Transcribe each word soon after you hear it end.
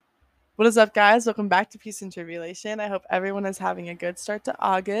What is up, guys? Welcome back to Peace and Tribulation. I hope everyone is having a good start to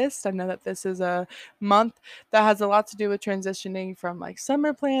August. I know that this is a month that has a lot to do with transitioning from like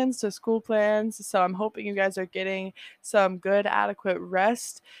summer plans to school plans. So I'm hoping you guys are getting some good, adequate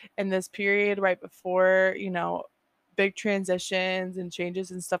rest in this period right before, big transitions and changes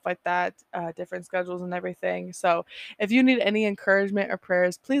and stuff like that, different schedules and everything. So if you need any encouragement or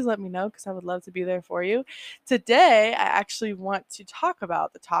prayers, please let me know because I would love to be there for you. Today, I actually want to talk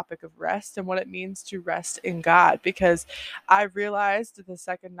about the topic of rest and what it means to rest in God because I realized the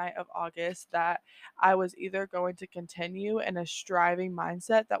second night of August that I was either going to continue in a striving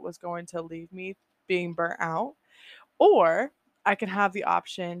mindset that was going to leave me being burnt out, or I can have the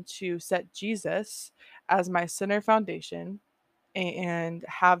option to set Jesus as my center foundation and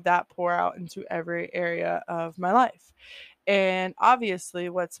have that pour out into every area of my life. And obviously,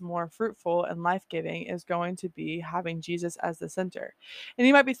 what's more fruitful and life giving is going to be having Jesus as the center. And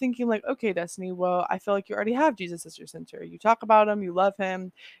you might be thinking, like, okay, Destiny, well, I feel like you already have Jesus as your center. You talk about him, you love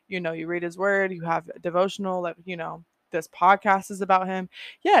him, you read his word, you have a devotional, like, this podcast is about him.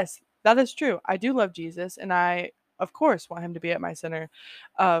 Yes, that is true. I do love Jesus, and I, of course, want him to be at my center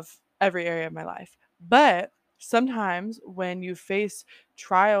of every area of my life. But sometimes when you face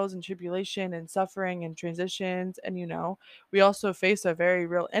trials and tribulation and suffering and transitions, and we also face a very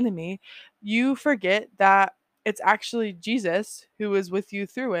real enemy, you forget that it's actually Jesus who is with you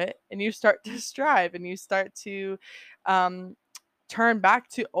through it, and you start to strive and you start to um, turn back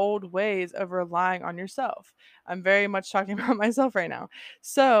to old ways of relying on yourself. I'm very much talking about myself right now.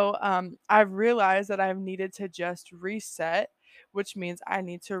 So I've realized that I've needed to just reset, which means I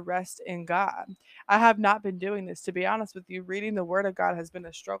need to rest in God. I have not been doing this, to be honest with you. Reading the Word of God has been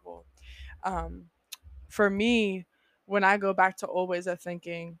a struggle. Um, for me, when I go back to old ways of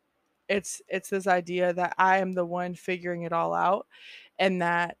thinking, it's this idea that I am the one figuring it all out, and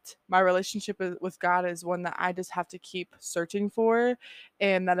that my relationship with God is one that I just have to keep searching for,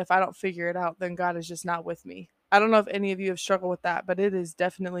 and that if I don't figure it out, then God is just not with me. I don't know if any of you have struggled with that, but it is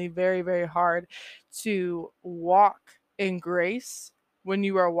definitely very, very hard to walk in grace when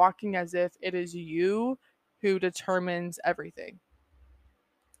you are walking as if it is you who determines everything.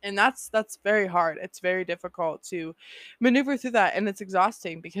 And that's very hard. It's very difficult to maneuver through that, and it's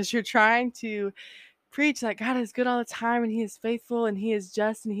exhausting because you're trying to preach that God is good all the time and he is faithful and he is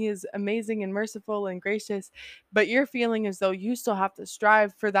just and he is amazing and merciful and gracious, but you're feeling as though you still have to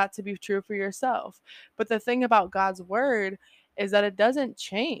strive for that to be true for yourself. But the thing about God's word is that it doesn't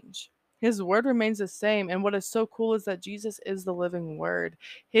change. His word remains the same, and what is so cool is that Jesus is the living word.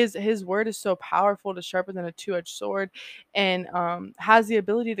 His word is so powerful, to sharper than a two-edged sword, and has the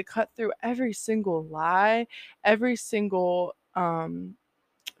ability to cut through every single lie, every single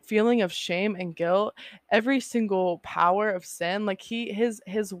feeling of shame and guilt, every single power of sin. Like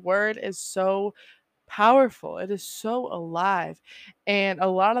his word is so powerful. It is so alive. And a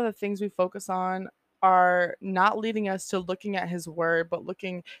lot of the things we focus on are not leading us to looking at his word, but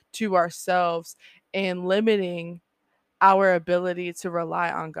looking to ourselves and limiting our ability to rely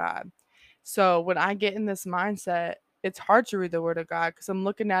on God. So when I get in this mindset, it's hard to read the word of God because I'm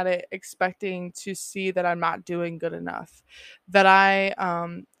looking at it expecting to see that I'm not doing good enough, that I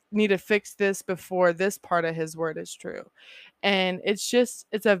need to fix this before this part of his word is true. And it's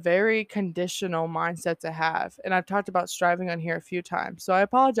a very conditional mindset to have. And I've talked about striving on here a few times. So I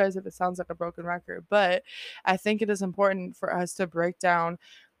apologize if it sounds like a broken record, but I think it is important for us to break down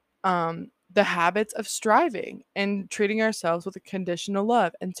the habits of striving and treating ourselves with a conditional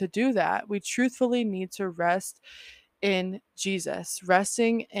love. And to do that, we truthfully need to rest in Jesus,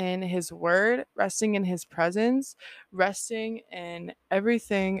 resting in his word, resting in his presence, resting in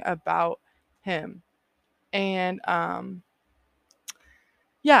everything about him. And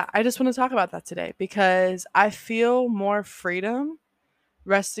yeah, I just want to talk about that today because I feel more freedom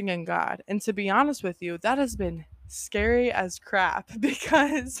resting in God. And to be honest with you, that has been scary as crap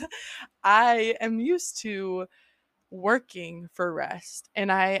because I am used to working for rest.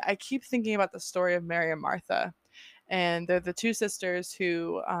 And I keep thinking about the story of Mary and Martha. And they're the two sisters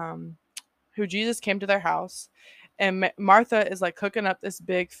who Jesus came to their house. And Martha is like cooking up this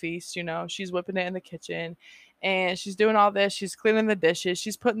big feast, she's whipping it in the kitchen and she's doing all this. She's cleaning the dishes.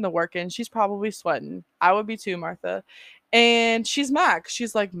 She's putting the work in. She's probably sweating. I would be too, Martha. And she's mad.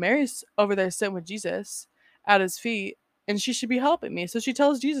 She's like, Mary's over there sitting with Jesus at his feet and she should be helping me. So she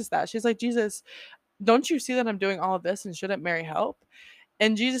tells Jesus that. She's like, Jesus, don't you see that I'm doing all of this and shouldn't Mary help?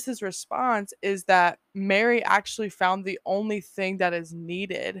 And Jesus's response is that Mary actually found the only thing that is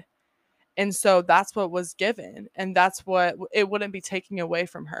needed, and so that's what was given. And that's what it wouldn't be taken away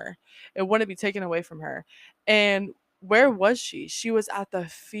from her. It wouldn't be taken away from her. And where was she? She was at the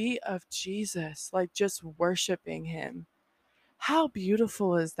feet of Jesus, like just worshiping him. How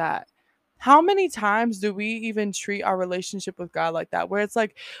beautiful is that? How many times do we even treat our relationship with God like that? Where it's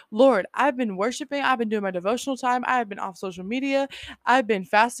like, Lord, I've been worshiping, I've been doing my devotional time, I've been off social media, I've been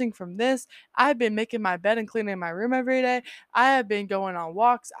fasting from this, I've been making my bed and cleaning my room every day, I have been going on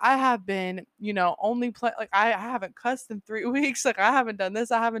walks, I have been, only play like I haven't cussed in 3 weeks, like I haven't done this,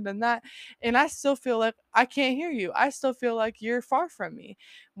 I haven't done that, and I still feel like I can't hear you. I still feel like you're far from me.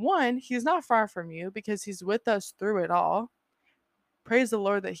 One, he's not far from you because he's with us through it all. Praise the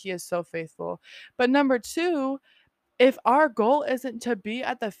Lord that he is so faithful. But number two, if our goal isn't to be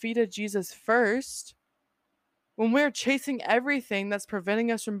at the feet of Jesus first, when we're chasing everything that's preventing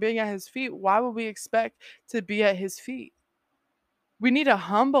us from being at his feet, why would we expect to be at his feet? We need to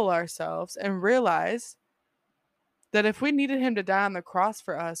humble ourselves and realize that if we needed him to die on the cross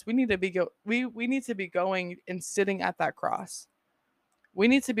for us, we need to we need to be going and sitting at that cross. We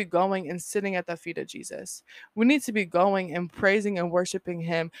need to be going and sitting at the feet of Jesus. We need to be going and praising and worshiping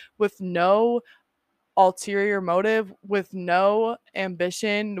him with no ulterior motive, with no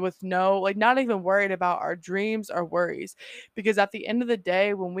ambition, with no, like, not even worried about our dreams or worries. Because at the end of the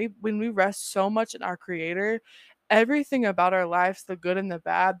day, when we rest so much in our creator, everything about our lives, the good and the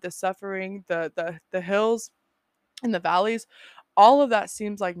bad, the suffering, the hills and the valleys, all of that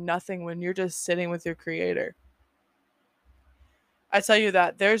seems like nothing when you're just sitting with your creator. I tell you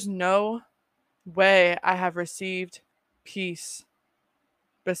that there's no way I have received peace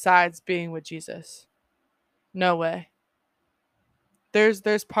besides being with Jesus. No way.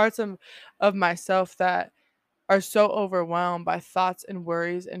 There's parts of myself that are so overwhelmed by thoughts and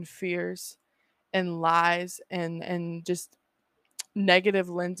worries and fears and lies and just negative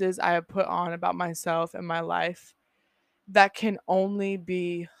lenses I have put on about myself and my life that can only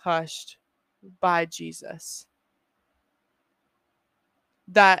be hushed by Jesus.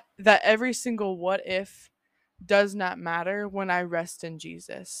 That every single what if does not matter when I rest in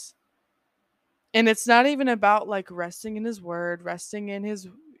Jesus. And it's not even about like resting in his word, resting in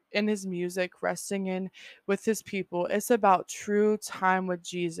his music, resting in with his people. It's about true time with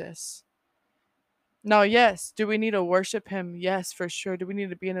Jesus. Now, yes, do we need to worship him? Yes, for sure. Do we need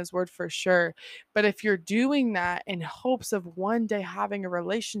to be in his word? For sure. But if you're doing that in hopes of one day having a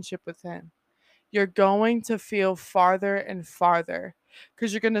relationship with him, you're going to feel farther and farther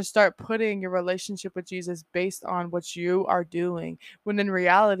because you're going to start putting your relationship with Jesus based on what you are doing, when in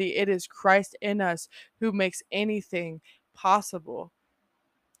reality, it is Christ in us who makes anything possible,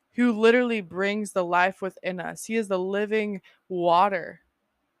 who literally brings the life within us. He is the living water.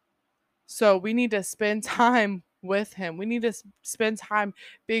 So we need to spend time with him. We need to spend time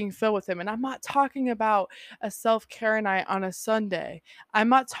being filled with him. And I'm not talking about a self-care night on a Sunday. I'm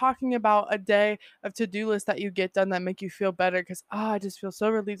not talking about a day of to-do lists that you get done that make you feel better because, I just feel so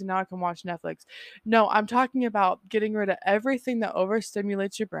relieved and now I can watch Netflix. No, I'm talking about getting rid of everything that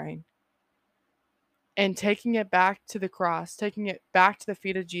overstimulates your brain and taking it back to the cross, taking it back to the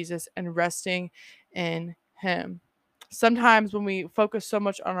feet of Jesus and resting in him. Sometimes when we focus so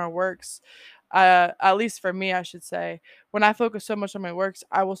much on our works, at least for me, I should say, when I focus so much on my works,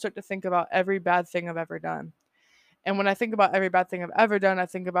 I will start to think about every bad thing I've ever done. And when I think about every bad thing I've ever done, I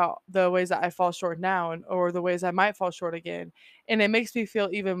think about the ways that I fall short now or the ways I might fall short again. And it makes me feel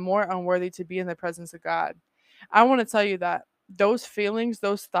even more unworthy to be in the presence of God. I want to tell you that those feelings,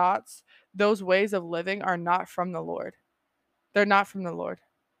 those thoughts, those ways of living are not from the Lord. They're not from the Lord.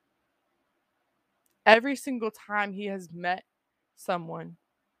 Every single time he has met someone,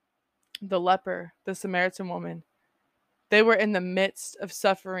 the leper, the Samaritan woman, they were in the midst of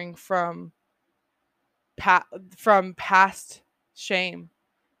suffering from past shame,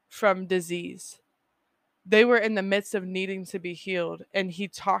 from disease. They were in the midst of needing to be healed, and he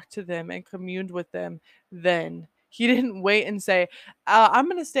talked to them and communed with them then. He didn't wait and say, I'm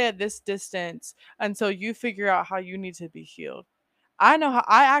going to stay at this distance until you figure out how you need to be healed. I know how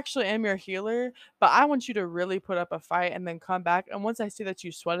I actually am your healer, but I want you to really put up a fight and then come back. And once I see that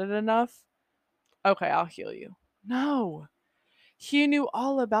you sweated enough, okay, I'll heal you. No, he knew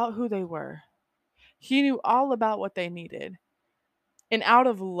all about who they were, he knew all about what they needed. And out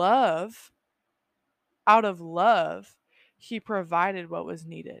of love, he provided what was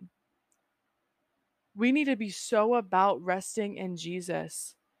needed. We need to be so about resting in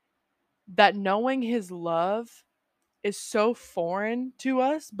Jesus that knowing his love is so foreign to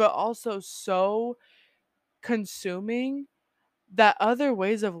us, but also so consuming that other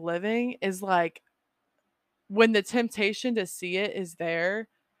ways of living is like when the temptation to see it is there,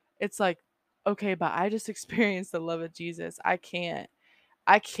 it's like, okay, but I just experienced the love of Jesus. I can't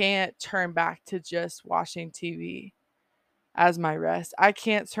turn back to just watching TV. as my rest. I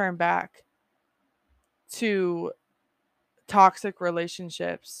can't turn back to toxic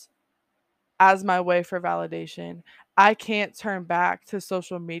relationships as my way for validation. I can't turn back to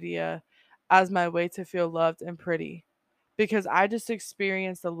social media as my way to feel loved and pretty, because I just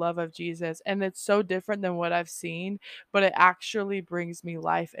experienced the love of Jesus and it's so different than what I've seen, but it actually brings me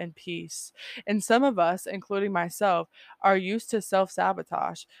life and peace. And some of us, including myself, are used to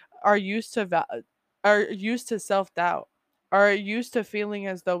self-sabotage, are used to are used to self-doubt, are used to feeling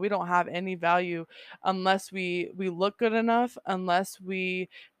as though we don't have any value unless we look good enough, unless we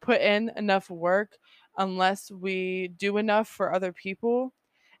put in enough work, unless we do enough for other people.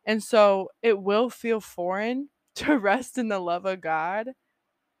 And so it will feel foreign to rest in the love of God.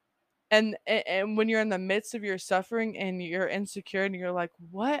 And when you're in the midst of your suffering and you're insecure and you're like,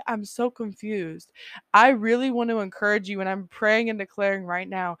 "What? I'm so confused." I really want to encourage you, and I'm praying and declaring right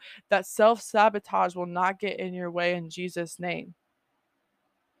now that self-sabotage will not get in your way in Jesus' name.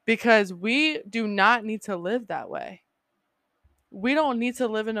 Because we do not need to live that way. We don't need to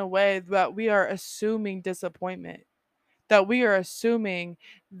live in a way that we are assuming disappointment, that we are assuming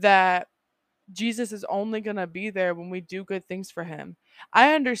that Jesus is only going to be there when we do good things for him.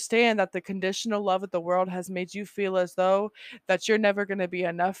 I understand that the conditional love of the world has made you feel as though that you're never going to be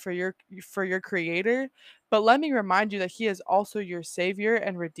enough for your creator, but let me remind you that he is also your savior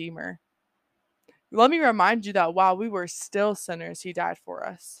and redeemer. Let me remind you that while we were still sinners, he died for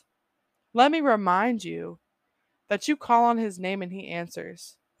us. Let me remind you that you call on his name and he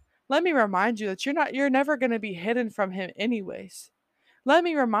answers. Let me remind you that you're never going to be hidden from him anyways. Let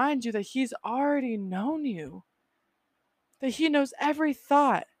me remind you that he's already known you, that he knows every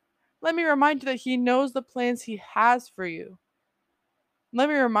thought. Let me remind you that he knows the plans he has for you. Let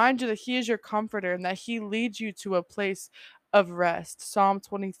me remind you that he is your comforter and that he leads you to a place of rest. Psalm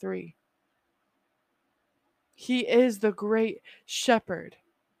 23. He is the great shepherd,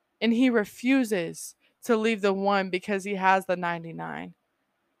 and he refuses to leave the one because he has the 99.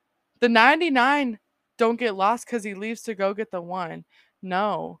 The 99 don't get lost because he leaves to go get the one.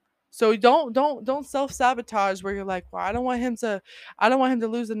 No. So don't self-sabotage where you're like, well, I don't want him to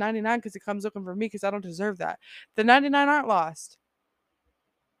lose the 99 because he comes looking for me because I don't deserve that. The 99 aren't lost.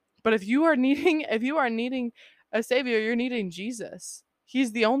 But if you are needing a savior, you're needing Jesus.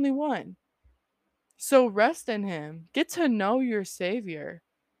 He's the only one. So rest in him. Get to know your savior.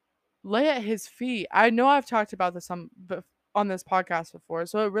 Lay at his feet. I know I've talked about this on this podcast before,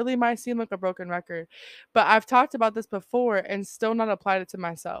 so it really might seem like a broken record, but I've talked about this before and still not applied it to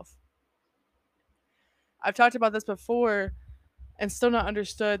myself. I've talked about this before and still not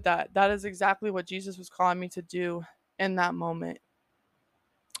understood that that is exactly what Jesus was calling me to do in that moment.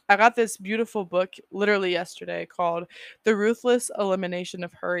 I got this beautiful book literally yesterday called The Ruthless Elimination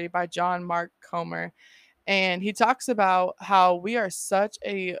of Hurry by John Mark Comer. And he talks about how we are such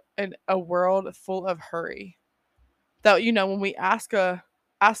a world full of hurry that, when we ask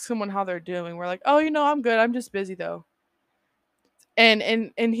someone how they're doing, we're like, oh, I'm good, I'm just busy though. And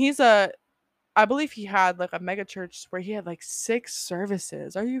he's a I believe he had like a mega church where he had like 6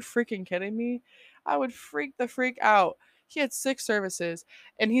 services. Are you freaking kidding me? I would freak out. He had 6 services,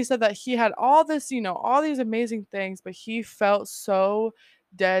 and he said that he had all this, all these amazing things, but he felt so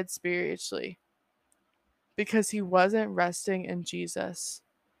dead spiritually because he wasn't resting in Jesus.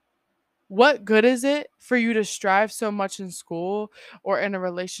 What good is it for you to strive so much in school or in a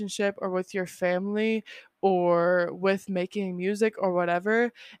relationship or with your family or with making music or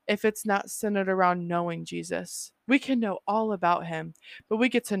whatever if it's not centered around knowing Jesus? We can know all about him, but we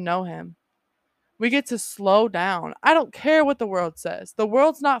get to know him. We get to slow down. I don't care what the world says. The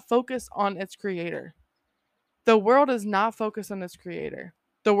world's not focused on its creator. The world is not focused on its creator.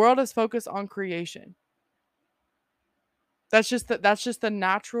 The world is focused on creation. That's just the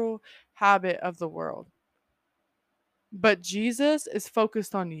natural habit of the world. But Jesus is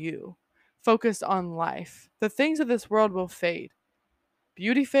focused on you, focused on life. The things of this world will fade.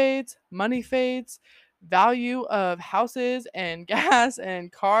 Beauty fades, money fades, value of houses and gas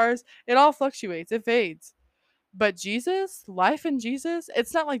and cars, it all fluctuates, it fades. But Jesus, life in Jesus,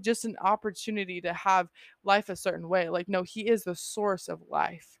 it's not like just an opportunity to have life a certain way. Like, no, he is the source of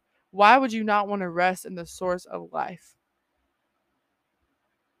life. Why would you not want to rest in the source of life?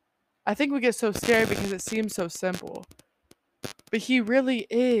 I think we get so scared because it seems so simple. But he really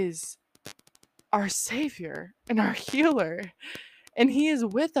is our savior and our healer, and he is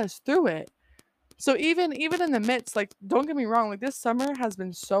with us through it. So even in the midst, like, don't get me wrong, like, this summer has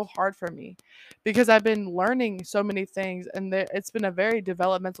been so hard for me because I've been learning so many things, and it's been a very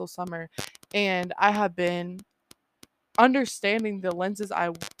developmental summer, and I have been understanding the lenses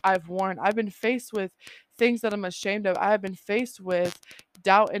I've worn. I've been faced with things that I'm ashamed of. I have been faced with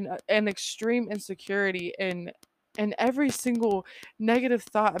doubt and extreme insecurity and every single negative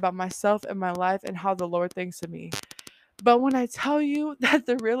thought about myself and my life and how the Lord thinks of me. But when I tell you that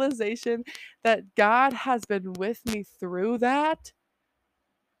the realization that God has been with me through that,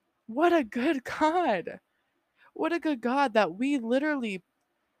 what a good God. What a good God that we literally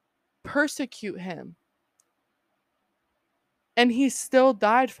persecute him and he still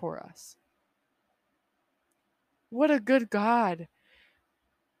died for us. What a good God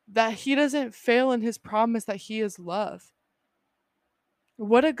that he doesn't fail in his promise that he is love.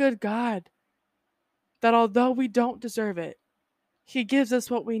 What a good God that although we don't deserve it, he gives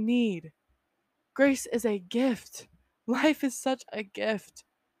us what we need. Grace is a gift. Life is such a gift.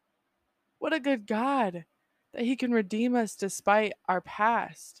 What a good God that he can redeem us despite our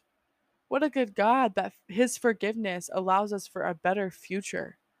past. What a good God that his forgiveness allows us for a better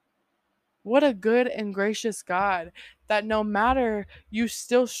future. What a good and gracious God that no matter you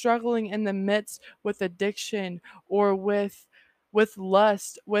still struggling in the midst with addiction or with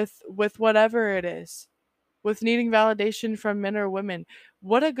lust, with whatever it is, with needing validation from men or women,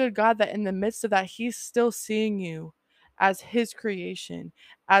 what a good God that in the midst of that he's still seeing you as his creation,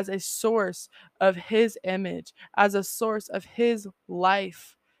 as a source of his image, as a source of his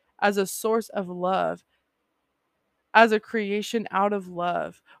life, as a source of love, as a creation out of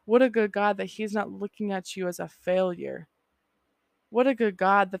love. What a good God that he's not looking at you as a failure. What a good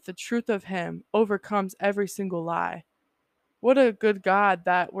God that the truth of him overcomes every single lie. What a good God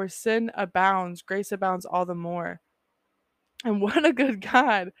that where sin abounds, grace abounds all the more. And what a good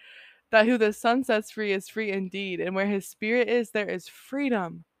God that who the Son sets free is free indeed. And where his spirit is, there is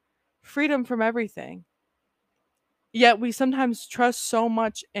freedom. Freedom from everything. Yet we sometimes trust so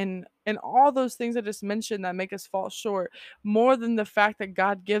much in all those things I just mentioned that make us fall short, more than the fact that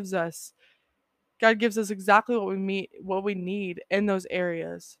God gives us. God gives us exactly what we need in those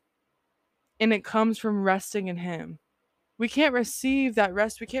areas. And it comes from resting in him. We can't receive that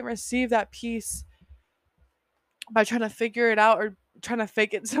rest. We can't receive that peace by trying to figure it out or trying to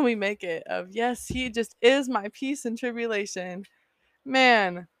fake it till we make it. Of yes, he just is my peace in tribulation.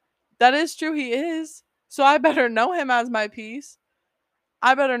 Man, that is true, he is. So I better know him as my peace.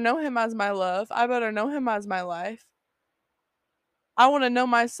 I better know him as my love. I better know him as my life. I want to know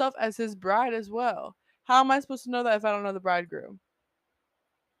myself as his bride as well. How am I supposed to know that if I don't know the bridegroom?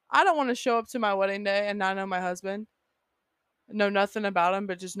 I don't want to show up to my wedding day and not know my husband, know nothing about him,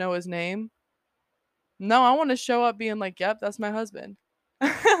 but just know his name. No, I want to show up being like, yep, that's my husband.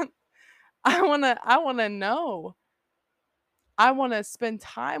 I wanna know. I wanna spend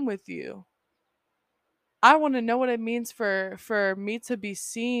time with you. I wanna know what it means for me to be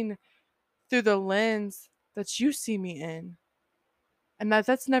seen through the lens that you see me in. And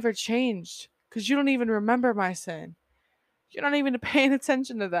that's never changed. Because you don't even remember my sin. You're not even paying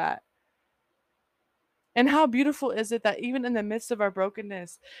attention to that. And how beautiful is it that even in the midst of our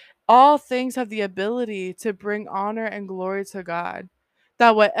brokenness, all things have the ability to bring honor and glory to God.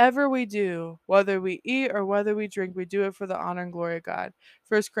 That whatever we do, whether we eat or whether we drink, we do it for the honor and glory of God.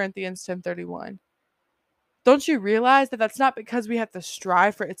 1 Corinthians 10:31. Don't you realize that that's not because we have to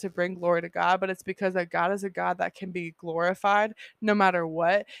strive for it to bring glory to God, but it's because that God is a God that can be glorified no matter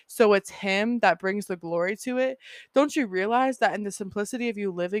what. So it's him that brings the glory to it. Don't you realize that in the simplicity of you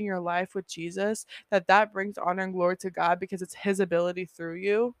living your life with Jesus, that brings honor and glory to God because it's his ability through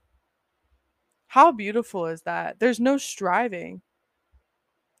you? How beautiful is that? There's no striving.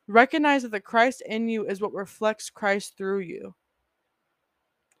 Recognize that the Christ in you is what reflects Christ through you.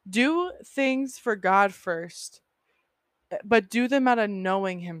 Do things for God first, but do them out of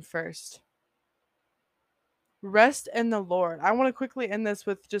knowing him first. Rest in the Lord. I want to quickly end this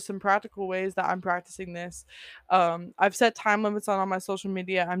with just some practical ways that I'm practicing this. I've set time limits on all my social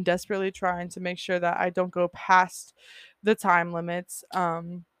media. I'm desperately trying to make sure that I don't go past the time limits.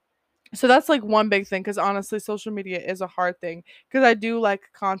 So that's like one big thing because honestly, social media is a hard thing because I do like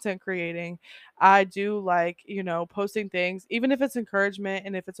content creating. I do like, posting things, even if it's encouragement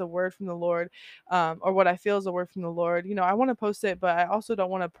and if it's a word from the Lord, or what I feel is a word from the Lord. I want to post it, but I also don't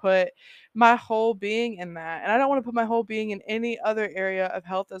want to put my whole being in that. And I don't want to put my whole being in any other area of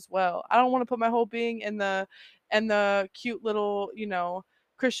health as well. I don't want to put my whole being in the cute little,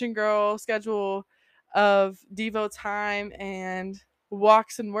 Christian girl schedule of Devo time and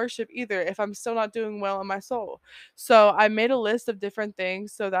walks and worship either if I'm still not doing well in my soul. So I made a list of different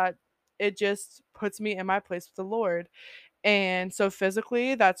things so that it just puts me in my place with the Lord. And so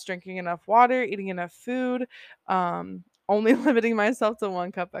physically, that's drinking enough water, eating enough food, only limiting myself to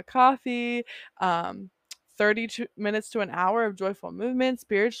 1 cup of coffee, minutes to an hour of joyful movement.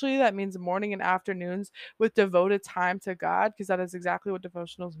 Spiritually, that means morning and afternoons with devoted time to God, because that is exactly what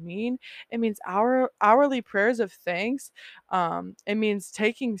devotionals mean. It means hourly prayers of thanks. It means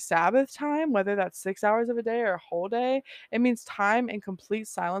taking Sabbath time, whether that's 6 hours of a day or a whole day. It means time in complete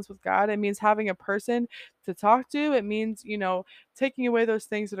silence with God. It means having a person to talk to. It means, taking away those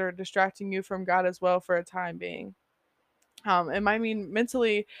things that are distracting you from God as well for a time being. It might mean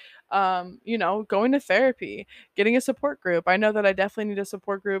mentally, going to therapy, getting a support group. I know that I definitely need a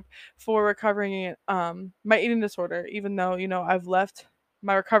support group for recovering my eating disorder, even though, I've left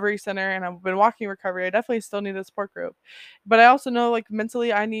my recovery center and I've been walking recovery. I definitely still need a support group. But I also know, like,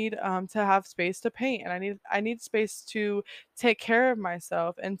 mentally I need to have space to paint, and I need space to take care of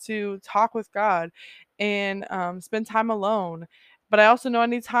myself and to talk with God and spend time alone. But I also know I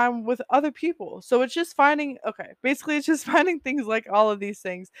need time with other people. So it's just finding, okay, basically it's just finding things like all of these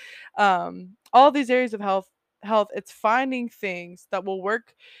things. All of these areas of health, it's finding things that will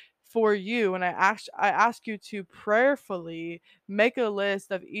work for you. And I ask you to prayerfully make a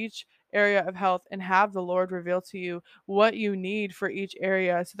list of each area of health and have the Lord reveal to you what you need for each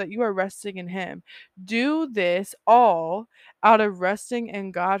area so that you are resting in him. Do this all out of resting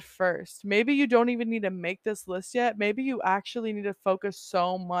in God first. Maybe you don't even need to make this list yet. Maybe you actually need to focus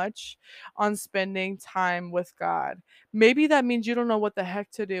so much on spending time with God. Maybe that means you don't know what the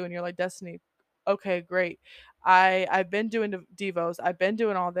heck to do and you're like, Destiny, okay, great. I've been doing devos. I've been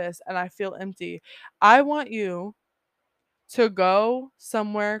doing all this and I feel empty. I want you to go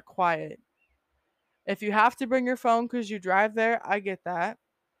somewhere quiet. If you have to bring your phone cuz you drive there, I get that.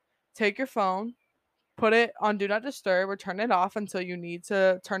 Take your phone, put it on do not disturb or turn it off until you need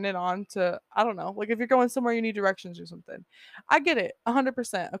to turn it on to, I don't know, like if you're going somewhere you need directions or something. I get it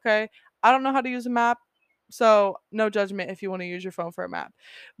 100%. Okay. I don't know how to use a map. So no judgment if you want to use your phone for a map.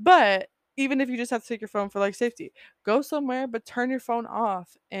 But even if you just have to take your phone for like safety, go somewhere, but turn your phone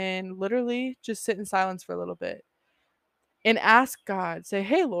off and literally just sit in silence for a little bit and ask God, say,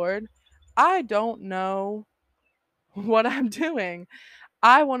 hey, Lord, I don't know what I'm doing.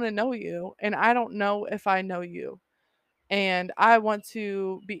 I want to know you, and I don't know if I know you. And I want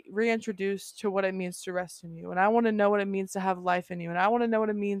to be reintroduced to what it means to rest in you. And I want to know what it means to have life in you. And I want to know what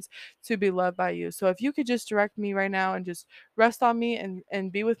it means to be loved by you. So if you could just direct me right now and just rest on me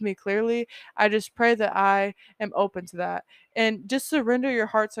and be with me clearly, I just pray that I am open to that. And just surrender your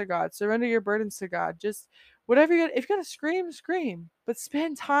heart to God, surrender your burdens to God. Just whatever if you got to scream, scream, but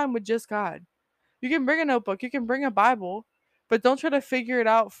spend time with just God. You can bring a notebook, you can bring a Bible, but don't try to figure it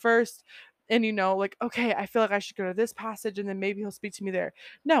out first. And like, okay, I feel like I should go to this passage and then maybe he'll speak to me there.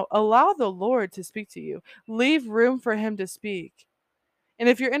 No, allow the Lord to speak to you. Leave room for him to speak. And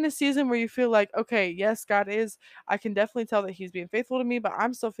if you're in a season where you feel like, okay, yes, God is, I can definitely tell that he's being faithful to me, but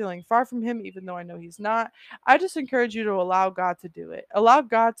I'm still feeling far from him, even though I know he's not. I just encourage you to allow God to do it. Allow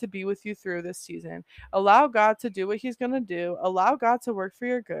God to be with you through this season. Allow God to do what he's going to do. Allow God to work for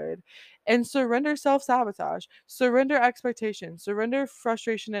your good and surrender self sabotage, surrender expectation, surrender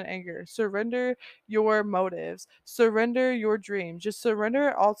frustration and anger, surrender your motives, surrender your dreams. Just surrender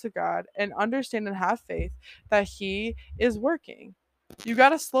it all to God and understand and have faith that he is working. You got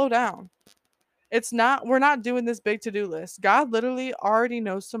to slow down. We're not doing this big to do list. God literally already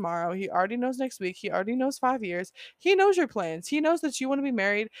knows tomorrow. He already knows next week. He already knows 5 years. He knows your plans. He knows that you want to be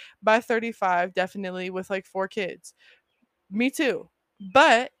married by 35, definitely with like 4 kids. Me too.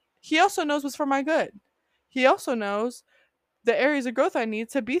 But he also knows what's for my good. He also knows the areas of growth I need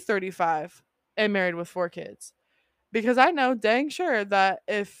to be 35 and married with 4 kids. Because I know dang sure that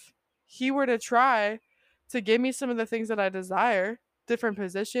if he were to try to give me some of the things that I desire, different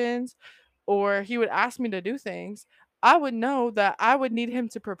positions, or he would ask me to do things, I would know that I would need him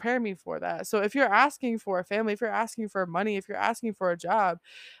to prepare me for that. So if you're asking for a family, if you're asking for money, if you're asking for a job,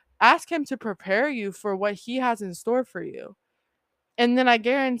 ask him to prepare you for what he has in store for you. And then I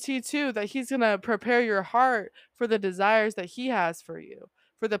guarantee too that he's going to prepare your heart for the desires that he has for you,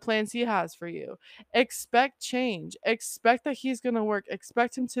 for the plans he has for you. Expect change. Expect that he's going to work.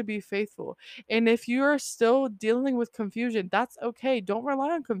 Expect him to be faithful. And if you're still dealing with confusion, that's okay. Don't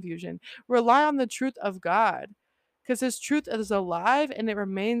rely on confusion. Rely on the truth of God, because his truth is alive and it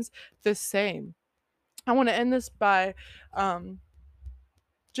remains the same. I want to end this by um,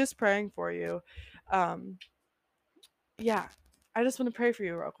 just praying for you. Um, yeah, I just want to pray for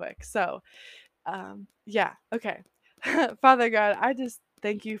you real quick. So, yeah, okay. Father God, I just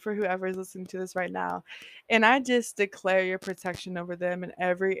thank you for whoever is listening to this right now. And I just declare your protection over them in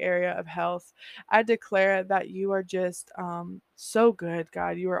every area of health. I declare that you are just so good,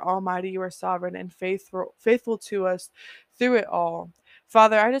 God. You are almighty, you are sovereign and faithful to us through it all.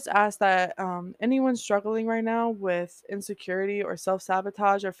 Father, I just ask that anyone struggling right now with insecurity or self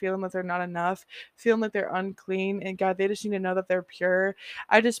sabotage or feeling that they're not enough, feeling like they're unclean, and God, they just need to know that they're pure.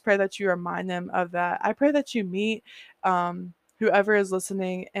 I just pray that you remind them of that. I pray that you meet whoever is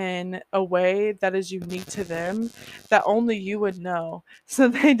listening in a way that is unique to them, that only you would know. So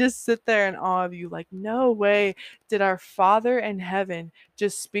they just sit there in awe of you, like, no way did our Father in heaven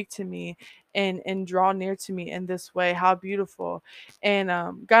just speak to me and draw near to me in this way. How beautiful. And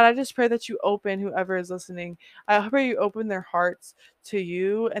God, I just pray that you open whoever is listening. I pray you open their hearts to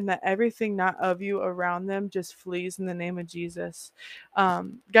you and that everything not of you around them just flees in the name of Jesus.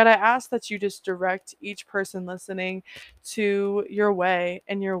 God, I ask that you just direct each person listening to your way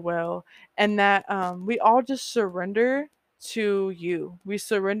and your will, and that we all just surrender to you. We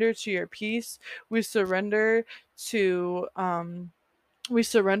surrender to your peace. We surrender to we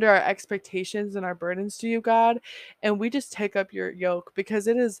surrender our expectations and our burdens to you, God, and we just take up your yoke because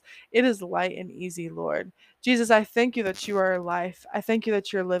it is light and easy, Lord. Jesus, I thank you that you are life. I thank you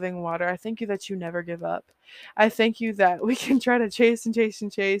that you're living water. I thank you that you never give up. I thank you that we can try to chase and chase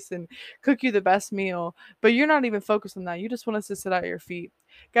and chase and cook you the best meal, but you're not even focused on that. You just want us to sit at your feet.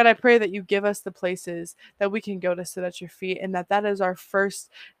 God, I pray that you give us the places that we can go to sit at your feet and that is our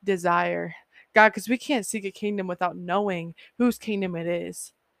first desire. God, because we can't seek a kingdom without knowing whose kingdom it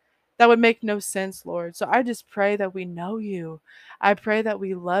is. That would make no sense, Lord. So I just pray that we know you. I pray that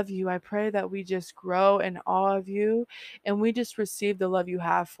we love you. I pray that we just grow in awe of you and we just receive the love you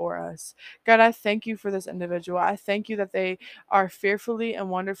have for us. God, I thank you for this individual. I thank you that they are fearfully and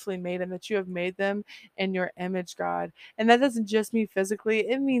wonderfully made and that you have made them in your image, God. And that doesn't just mean physically,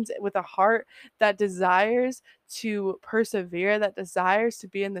 it means with a heart that desires to persevere, that desires to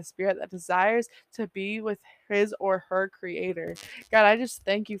be in the spirit, that desires to be with his or her creator. God, I just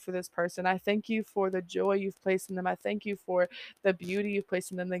thank you for this person. I thank you for the joy you've placed in them. I thank you for the beauty you've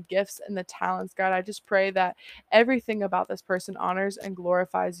placed in them, the gifts and the talents. God, I just pray that everything about this person honors and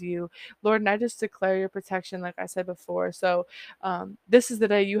glorifies you, Lord. And I just declare your protection, like I said before. So, this is the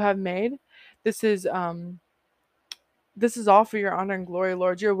day you have made. This is um, this is all for your honor and glory,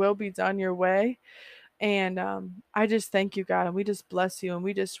 Lord. Your will be done your way. And I just thank you, God, and we just bless you, and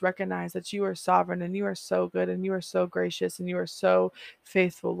we just recognize that you are sovereign, and you are so good, and you are so gracious, and you are so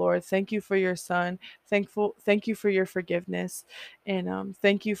faithful, Lord. Thank you for your Son. Thank you for your forgiveness, and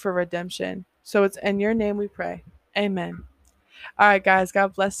thank you for redemption. So it's in your name we pray. Amen. All right, guys,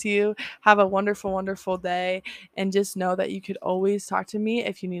 God bless you. Have a wonderful, wonderful day, and just know that you could always talk to me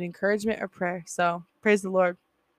if you need encouragement or prayer. So praise the Lord.